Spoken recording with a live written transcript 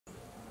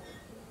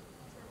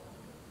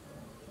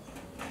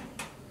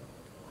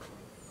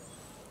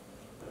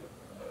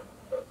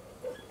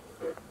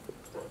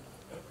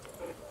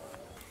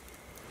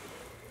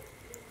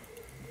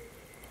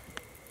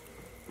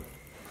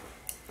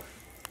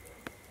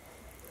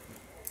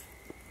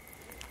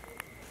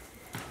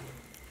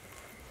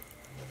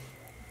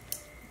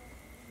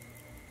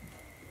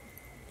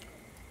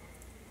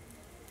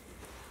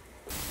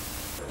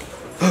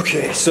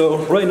Okay, so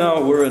right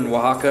now we're in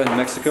Oaxaca in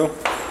Mexico,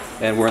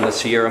 and we're in the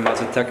Sierra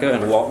Mazatec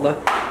in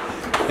Huautla.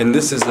 And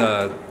this is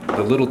the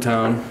little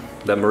town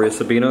that Maria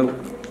Sabina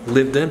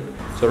lived in.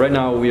 So right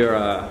now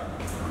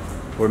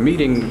we're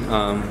meeting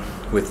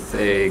with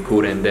a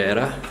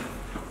curendera,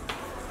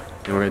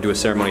 and we're gonna do a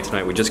ceremony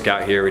tonight. We just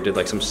got here. We did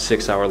like some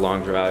 6-hour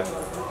long drive,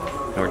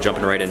 and we're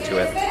jumping right into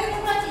it.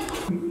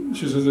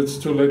 She says it's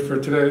too late for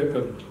today,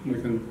 but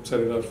we can set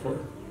it up for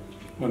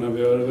one of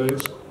the other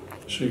days.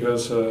 She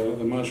has the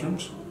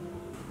mushrooms.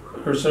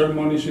 Her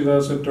ceremony, she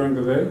does it during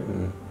the day.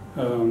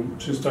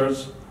 She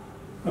starts,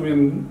 I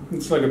mean,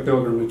 it's like a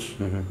pilgrimage.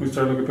 We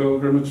start like a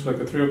pilgrimage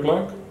like at 3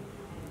 o'clock,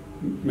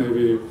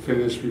 maybe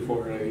finish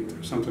before 8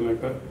 or something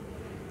like that.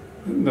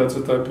 And that's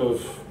the type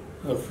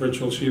of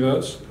ritual she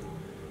does.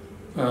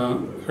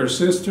 Her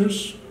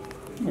sisters,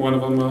 one of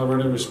them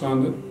already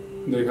responded.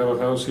 They have a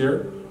house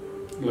here,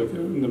 like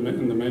in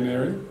the main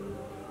area,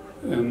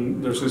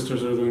 and their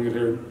sisters are doing it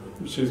here.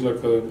 She's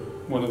like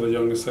one of the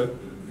youngest.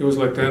 It was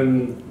like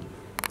 10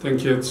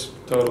 kids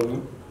total.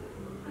 No?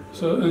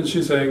 So, and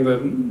she's saying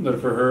that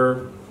for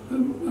her, I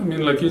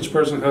mean, like each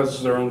person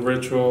has their own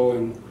ritual,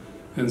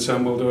 and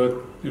some will do it,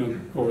 you know,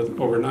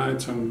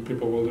 overnight. Some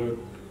people will do it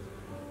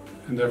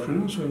in the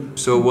afternoon.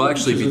 So we'll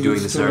actually be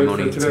doing the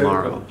ceremony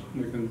tomorrow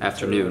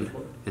afternoon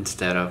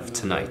instead of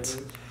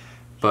tonight.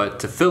 But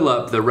to fill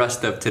up the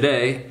rest of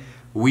today,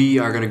 we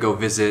are going to go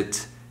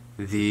visit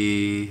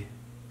the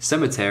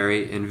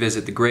cemetery and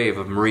visit the grave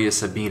of Maria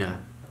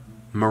Sabina.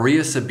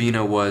 Maria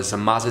Sabina was a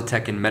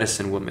Mazatecan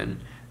medicine woman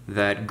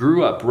that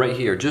grew up right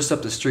here, just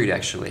up the street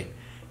actually.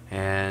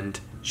 And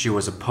she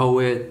was a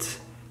poet,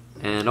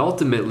 and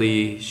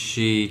ultimately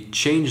she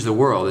changed the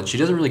world, and she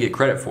doesn't really get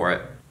credit for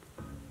it.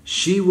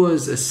 She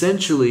was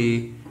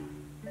essentially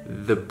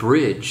the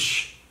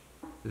bridge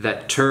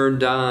that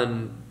turned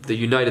on the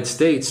United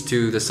States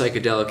to the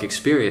psychedelic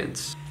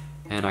experience.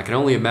 And I can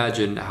only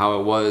imagine how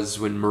it was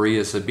when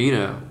Maria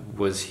Sabina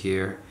was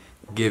here,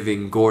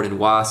 giving Gordon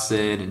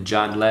Wasson and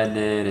John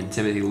Lennon and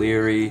Timothy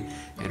Leary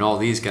and all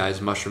these guys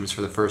mushrooms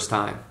for the first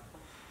time.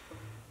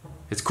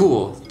 It's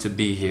cool to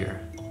be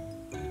here,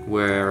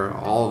 where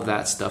all of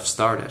that stuff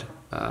started.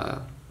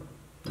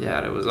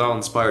 Yeah, it was all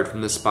inspired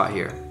from this spot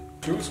here.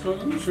 She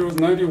was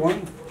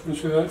 91 when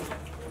she died.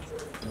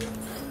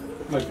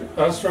 Like,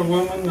 Astro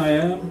Woman I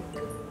am,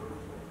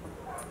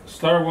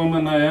 Star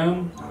Woman I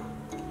am,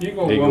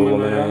 Eagle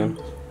Woman I am,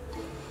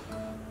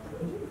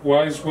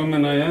 Wise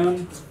Woman I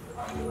am,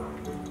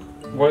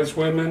 Wise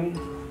Women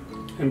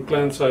and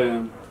Plants I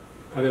am.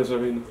 Maria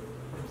Sabina.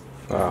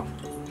 Wow.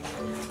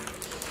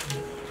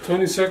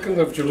 22nd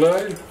of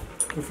July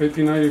of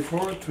 1894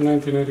 to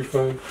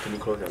 1985. Can you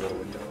close that little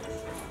window?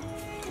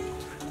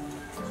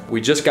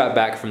 We just got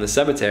back from the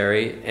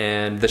cemetery,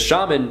 and the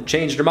shaman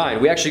changed her mind.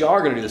 We actually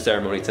are going to do the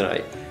ceremony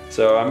tonight.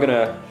 So I'm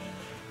gonna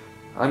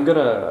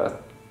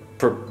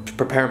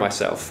prepare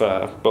myself,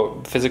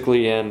 both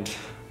physically and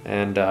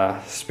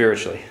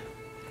spiritually.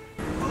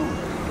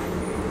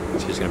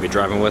 She's gonna be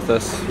driving with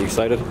us. Are you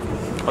excited?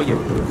 Oh yeah.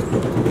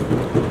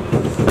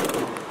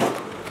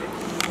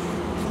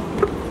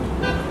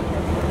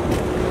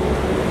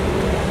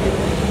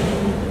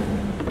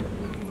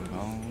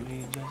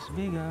 Only just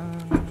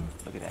begun.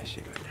 Look at that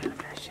shit right there. Look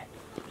at that shit.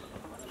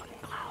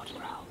 Fucking clouds,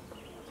 bro.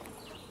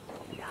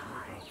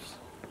 Nice.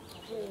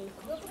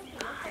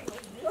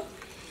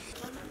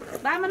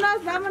 Vámonos,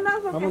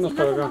 porque Vámonos si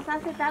para no se acá. nos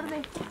hace tarde.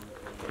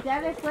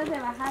 Ya después de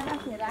bajada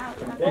será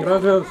otra cosa.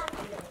 Gracias.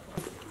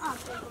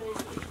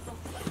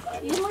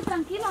 Y es muy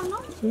tranquilo, ¿no?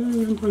 Sí,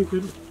 bien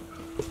tranquilo.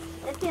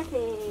 Es que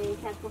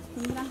se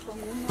acostumbran con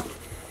uno.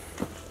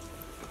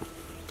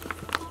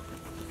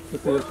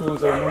 Ya estuvo en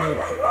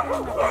ceremonia.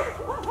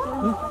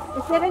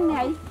 Espérenme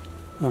ahí.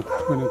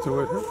 Bueno, te voy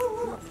a dejar.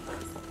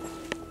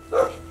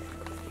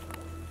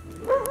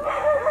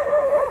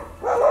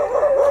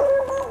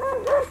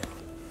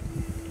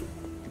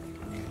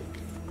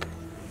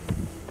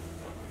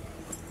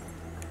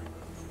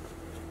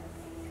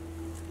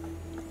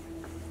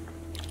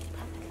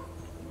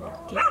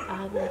 Que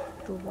hable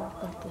tu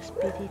boca, tu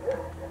espíritu.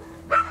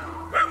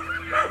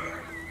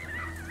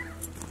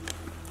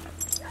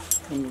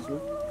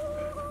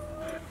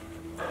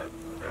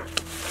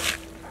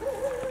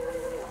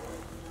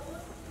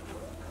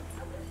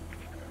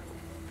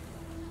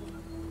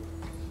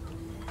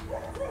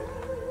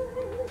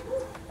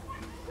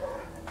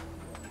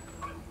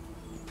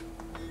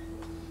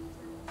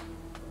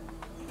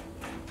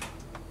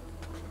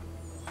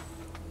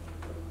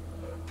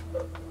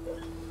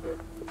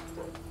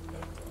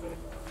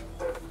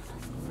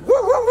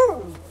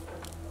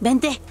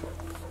 Vente.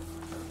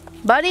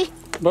 Buddy.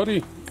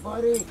 Buddy.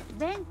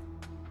 Ven.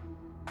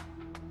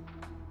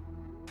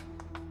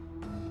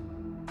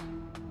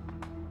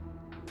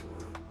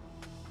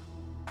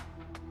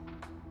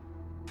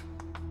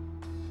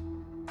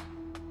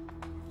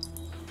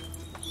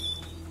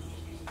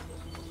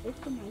 Es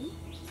como ahí,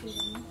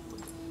 digamos,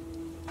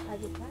 a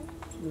dejar.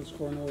 This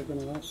corner we're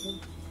gonna ask him.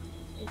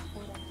 Es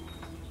para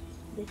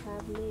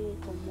dejarle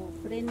como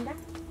ofrenda.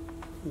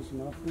 There's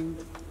nothing.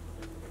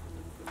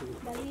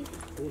 Va a ir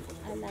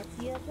a la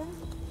tierra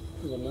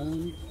The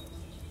land,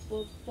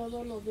 por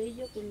todo lo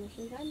bello que nos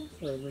regala.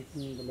 for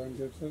everything the land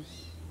gives us.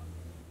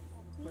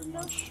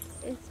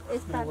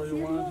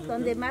 Esparcirlo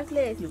donde más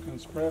les You can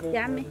spread it.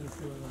 llame. wherever you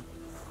feel it.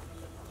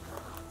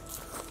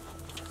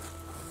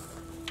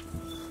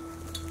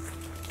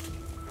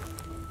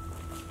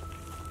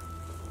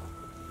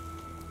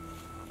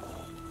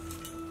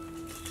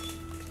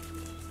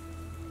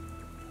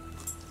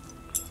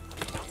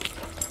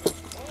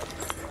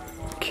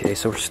 Okay,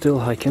 so we're still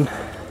hiking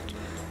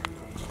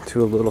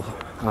to a little,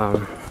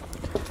 like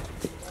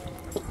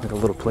a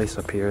little place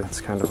up here.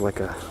 It's kind of like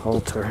a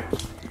altar.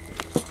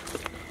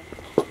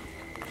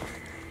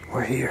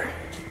 We're here.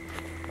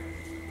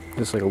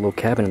 Just like a little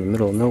cabin in the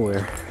middle of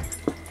nowhere.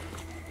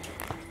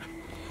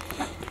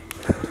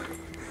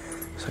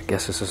 So I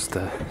guess this is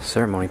the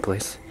ceremony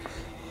place.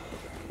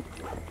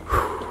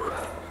 Whew.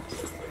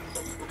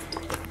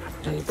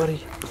 Hey,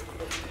 buddy.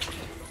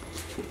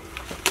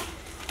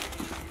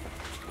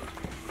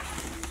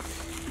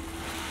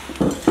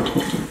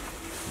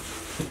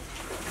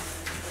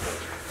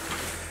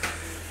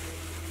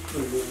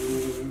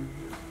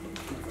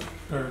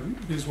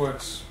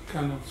 Beeswax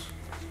candles.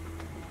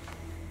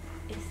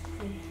 Les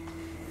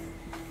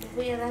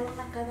voy a dar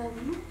una a cada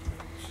uno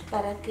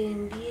para que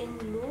envíen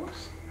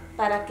luz,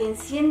 para que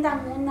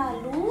enciendan una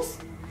luz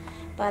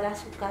para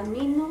su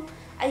camino.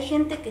 Hay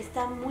gente que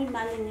está muy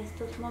mal en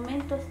estos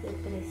momentos,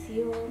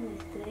 depresión,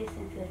 estrés,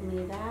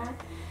 enfermedad,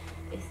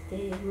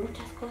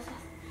 muchas cosas.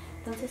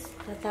 Entonces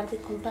tratar de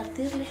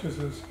compartirles. She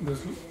says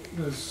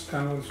this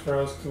candle is for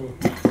us to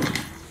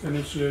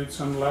initiate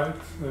some light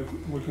that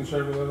we can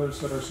share with others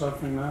that are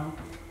suffering now,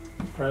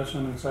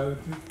 depression,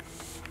 anxiety.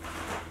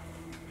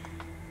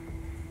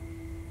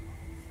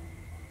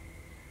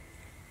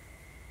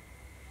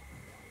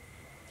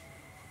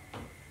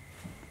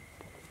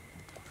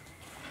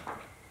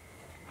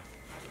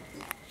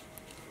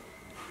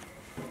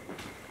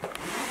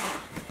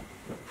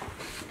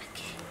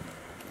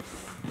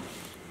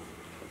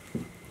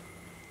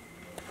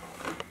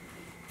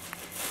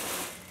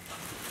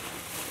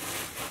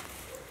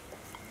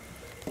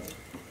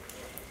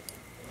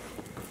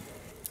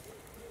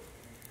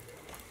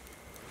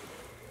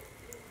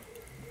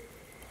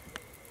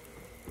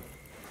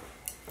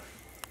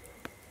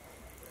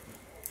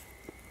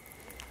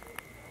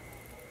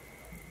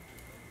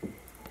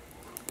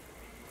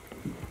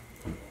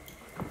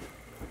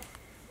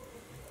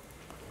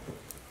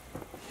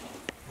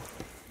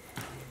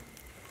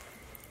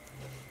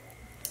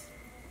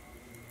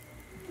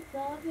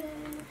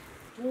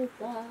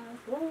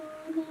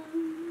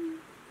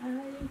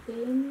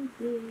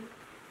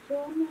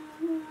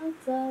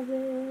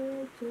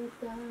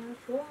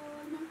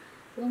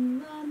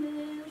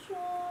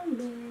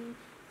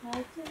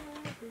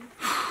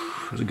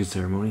 That was a good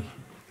ceremony.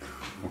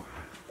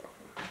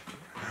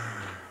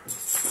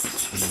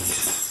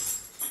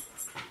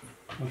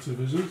 Lots of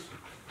visions?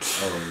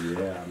 Oh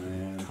yeah,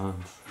 man.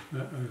 Tons. I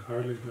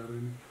hardly got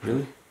any.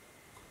 Really?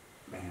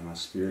 Man, my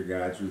spirit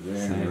guides were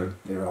there. Same.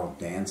 They were all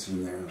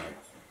dancing there, like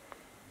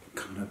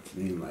coming up to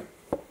me and like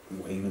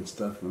waving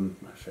stuff in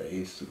my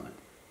face and like.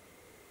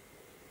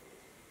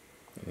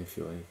 I didn't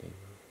feel anything.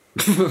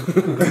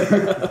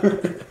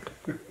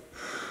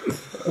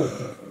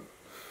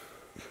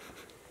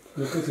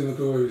 Yo casi no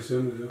tuve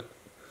visiones yo.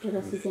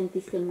 Pero sí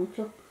sentiste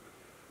mucho,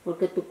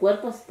 porque tu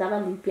cuerpo se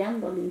estaba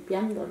limpiando.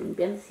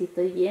 Si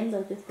estoy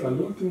viendo, yo estoy Al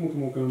viendo. último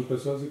como que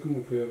empezó así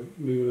como que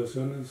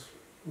vibraciones,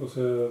 o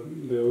sea,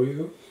 de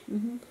oído.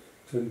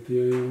 Sentí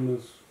ahí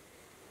unos...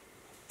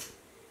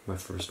 My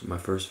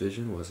first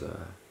vision was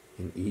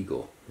an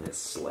eagle, and it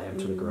slammed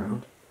to the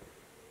ground,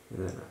 and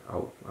then I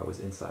was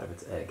inside of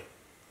its egg.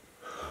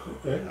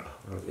 Egg? I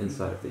was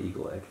inside of the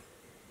eagle egg.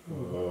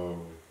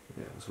 Oh.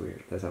 Yeah, it was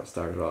weird. That's how it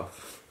started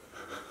off.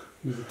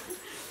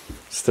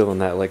 Still in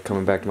that like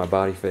coming back to my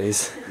body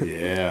phase.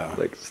 Yeah.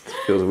 Like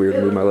feels weird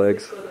to move my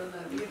legs.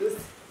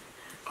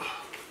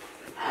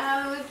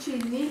 Ah,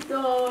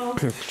 chinito.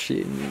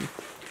 Chinito.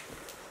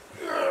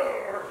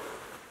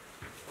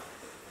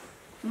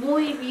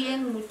 Muy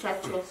bien,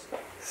 muchachos.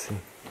 Sí.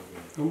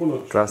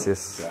 Vámonos.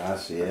 Gracias.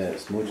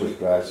 Gracias, muchas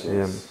gracias.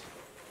 Bien.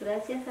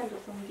 Gracias a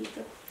los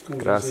honguitos.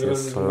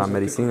 Gracias a la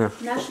medicina.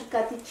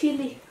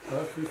 Nashikatichili.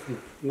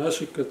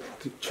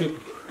 Nashikatichili.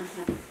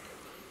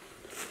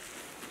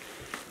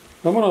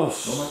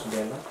 Vámonos.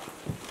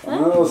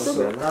 Vámonos.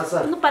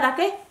 ¿No para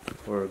qué?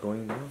 We're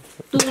going now.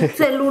 Tu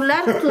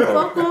celular, tu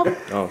foco.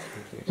 Oh.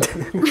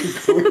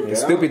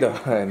 Estúpido.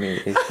 I mean,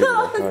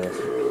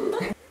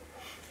 estúpido.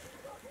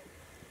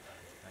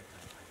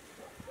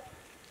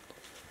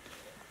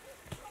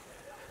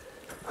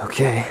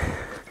 Okay.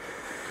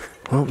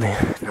 Well,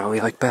 man, now we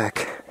hike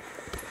back.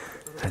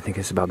 I think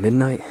it's about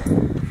midnight.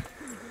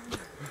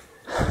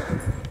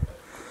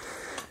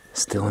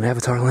 Still in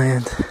Avatar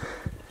land.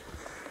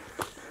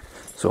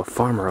 So a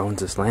farmer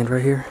owns this land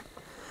right here.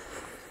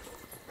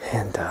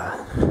 And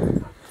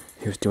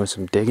he was doing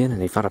some digging and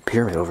he found a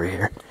pyramid over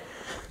here.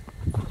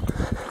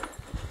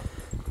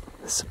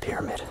 This is a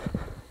pyramid.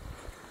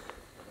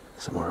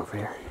 Somewhere over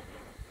here.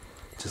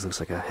 just looks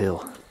like a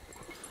hill.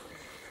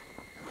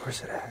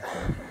 Where's it at?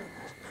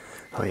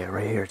 Oh yeah,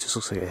 right here. It just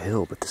looks like a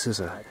hill, but this is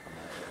a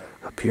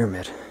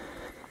pyramid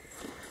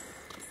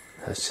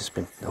that's just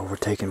been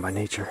overtaken by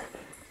nature.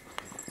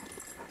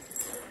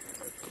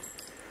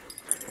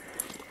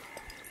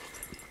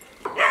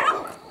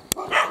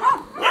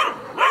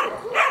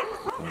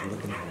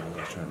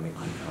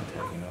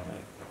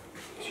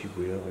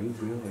 Are you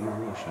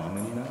real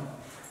shaman, you know?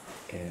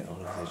 And all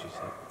of a sudden she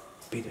said,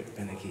 Peter,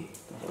 ven aquí.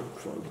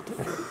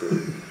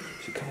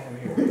 She come over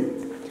here.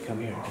 She come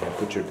here. Can I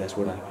put your, that's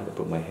what I had to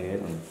put my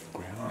head on the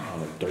ground, on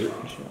the dirt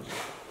and shit.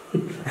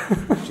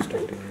 She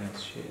started doing that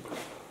shit.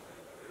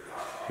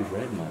 She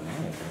read my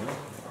mind, bro.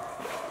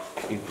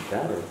 Either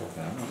that or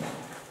fucking, I don't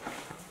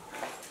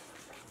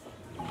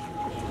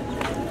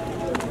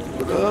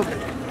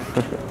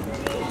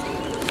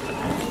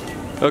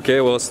know.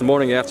 Okay, well it's the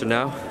morning after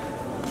now.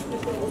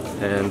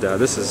 And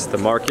this is the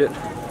market.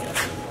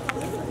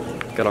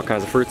 Got all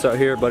kinds of fruits out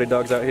here, buddy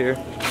dogs out here.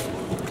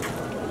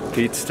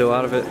 Pete's still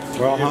out of it.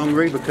 We're all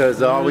hungry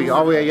because all we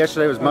ate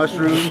yesterday was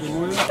mushrooms.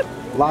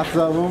 Lots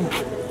of them.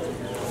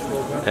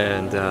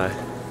 And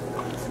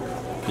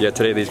yeah,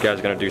 today these guys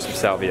are gonna do some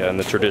salvia in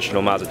the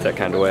traditional Mazatec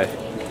kind of way.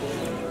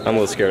 I'm a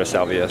little scared of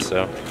salvia,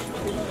 so.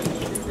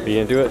 Are you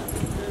gonna do it?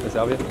 The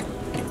salvia?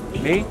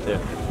 Me? Yeah.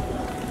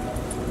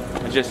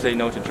 I just say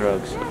no to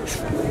drugs.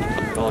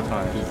 All the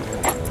time.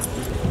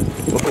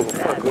 Whoa,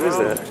 fuck, what is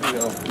that?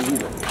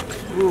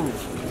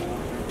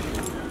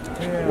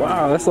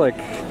 Wow, that's like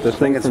the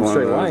thing from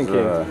Straight Lion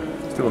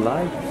King. Still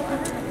alive?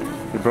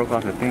 He broke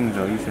off the things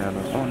though. You should have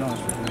those. Oh no.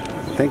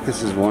 I think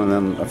this is one of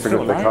them, I forget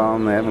what they call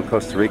them, they have in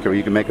Costa Rica where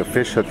you can make a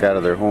fish hook out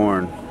of their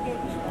horn.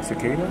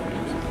 Cicada?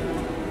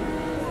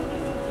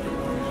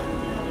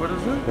 What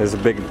is it? There's a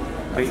big...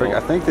 I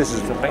think this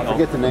is, I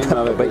forget the name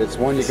of it, but it's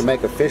one you can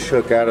make a fish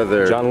hook out of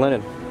their... John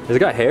Lennon. Has it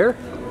got hair?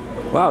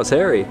 Wow, it's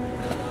hairy.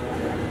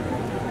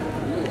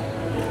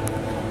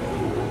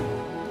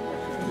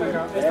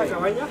 Esta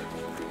cabaña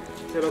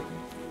se lo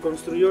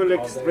construyó el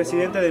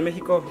expresidente de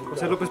México,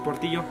 José López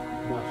Portillo,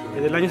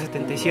 en el año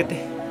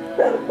 77.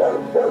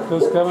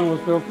 This cabin was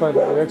built by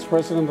the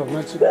ex-president of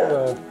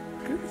Mexico,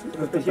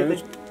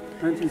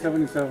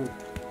 1977.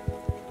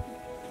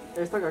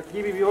 Esta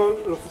aquí vivió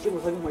los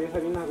últimos años, Maria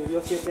Sabina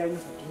vivió 7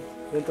 años aquí,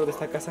 dentro de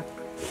esta casa.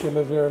 She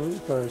lived here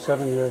for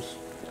 7 years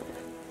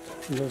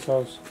in this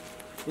house.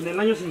 En el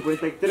año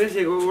 53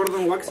 llegó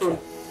Gordon Watson.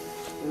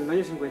 En el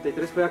año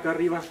 53 fue acá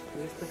arriba,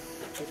 en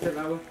este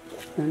lado.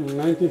 In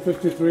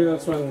 1953,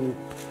 that's when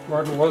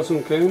Gordon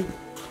Wilson came.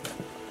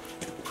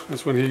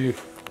 That's when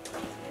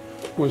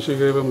she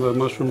gave him the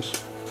mushrooms.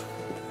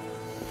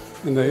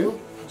 And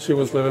she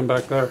was living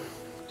back there.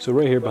 So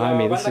right here behind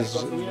me, this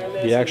is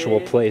the actual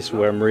place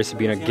where Maria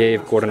Sabina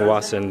gave Gordon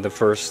Wasson the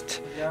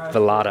first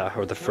velada,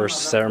 or the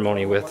first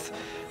ceremony with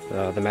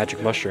the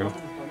magic mushroom.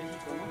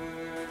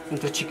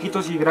 Entre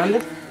chiquitos y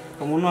grandes,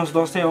 como unos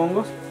 12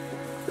 hongos,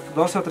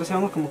 12 o 13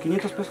 hongos, como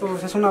 500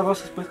 pesos, es una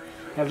dosis pues.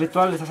 El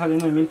ritual le está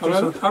saliendo en 1000 pesos.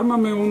 A ver,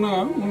 ármame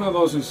una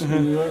dosis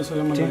y yo se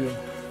llama yo.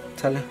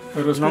 Sale.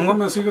 Pero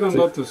escógeme así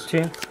grandotes. Sí.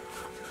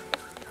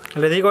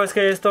 Le digo, es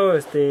que esto,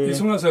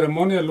 hice una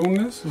ceremonia el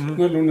lunes,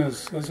 no el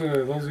lunes, hace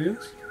 2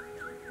 días.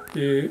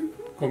 Y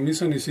comí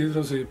San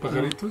Isidros y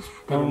pajaritos,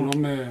 pero no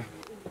me...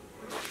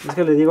 Es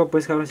que le digo,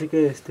 pues, que ahora sí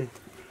que,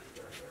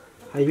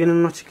 ahí vienen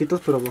unos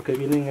chiquitos, pero porque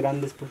vienen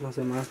grandes, pues, los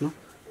demás, ¿no?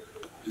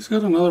 He's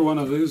got another one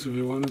of these if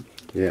you want it.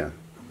 Yeah.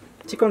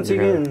 Sí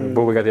consiguen...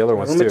 But we got the other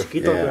ones too.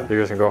 Chiquitos, Yeah. You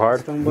guys can go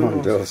hard? Come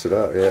on, dose it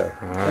up, yeah.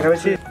 A ver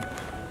si...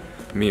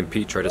 Me and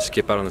Pete tried to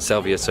skip out on the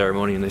salvia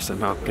ceremony and they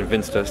somehow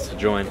convinced us to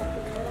join.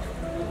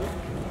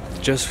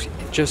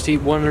 Just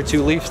eat 1 or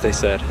 2 leaves, they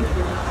said.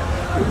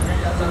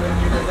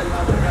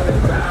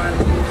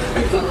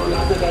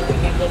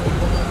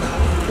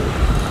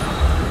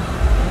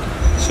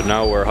 So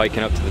now we're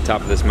hiking up to the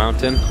top of this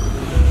mountain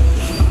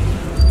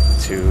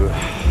to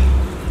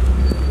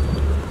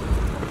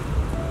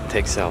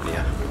take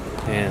salvia.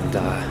 And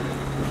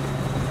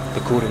the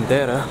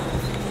curendera,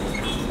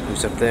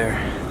 who's up there,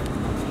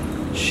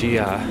 she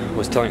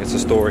was telling us a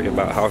story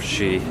about how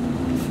she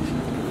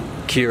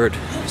cured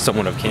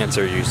someone of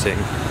cancer using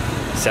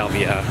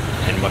salvia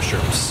and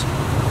mushrooms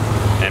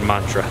and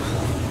mantra.